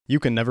You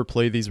can never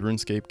play these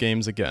RuneScape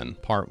games again.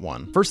 Part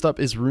 1. First up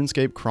is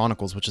RuneScape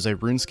Chronicles, which is a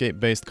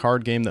RuneScape-based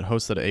card game that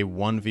hosted a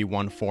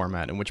 1v1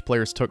 format in which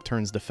players took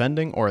turns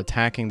defending or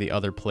attacking the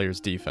other players'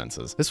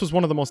 defenses. This was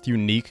one of the most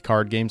unique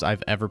card games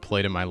I've ever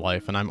played in my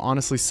life, and I'm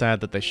honestly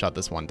sad that they shut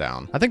this one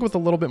down. I think with a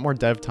little bit more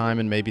dev time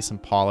and maybe some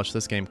polish,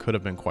 this game could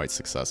have been quite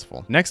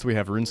successful. Next, we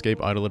have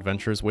RuneScape Idle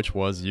Adventures, which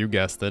was, you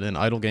guessed it, an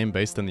idle game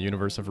based in the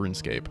universe of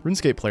RuneScape.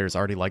 RuneScape players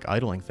already like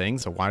idling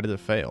things, so why did it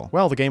fail?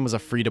 Well, the game was a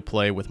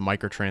free-to-play with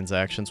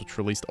microtransactions, which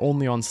released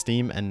only on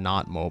Steam and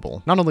not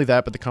mobile. Not only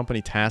that, but the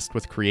company tasked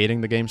with creating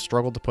the game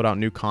struggled to put out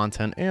new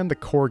content, and the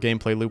core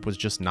gameplay loop was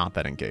just not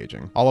that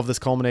engaging. All of this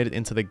culminated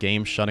into the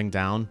game shutting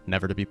down,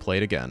 never to be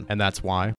played again. And that's why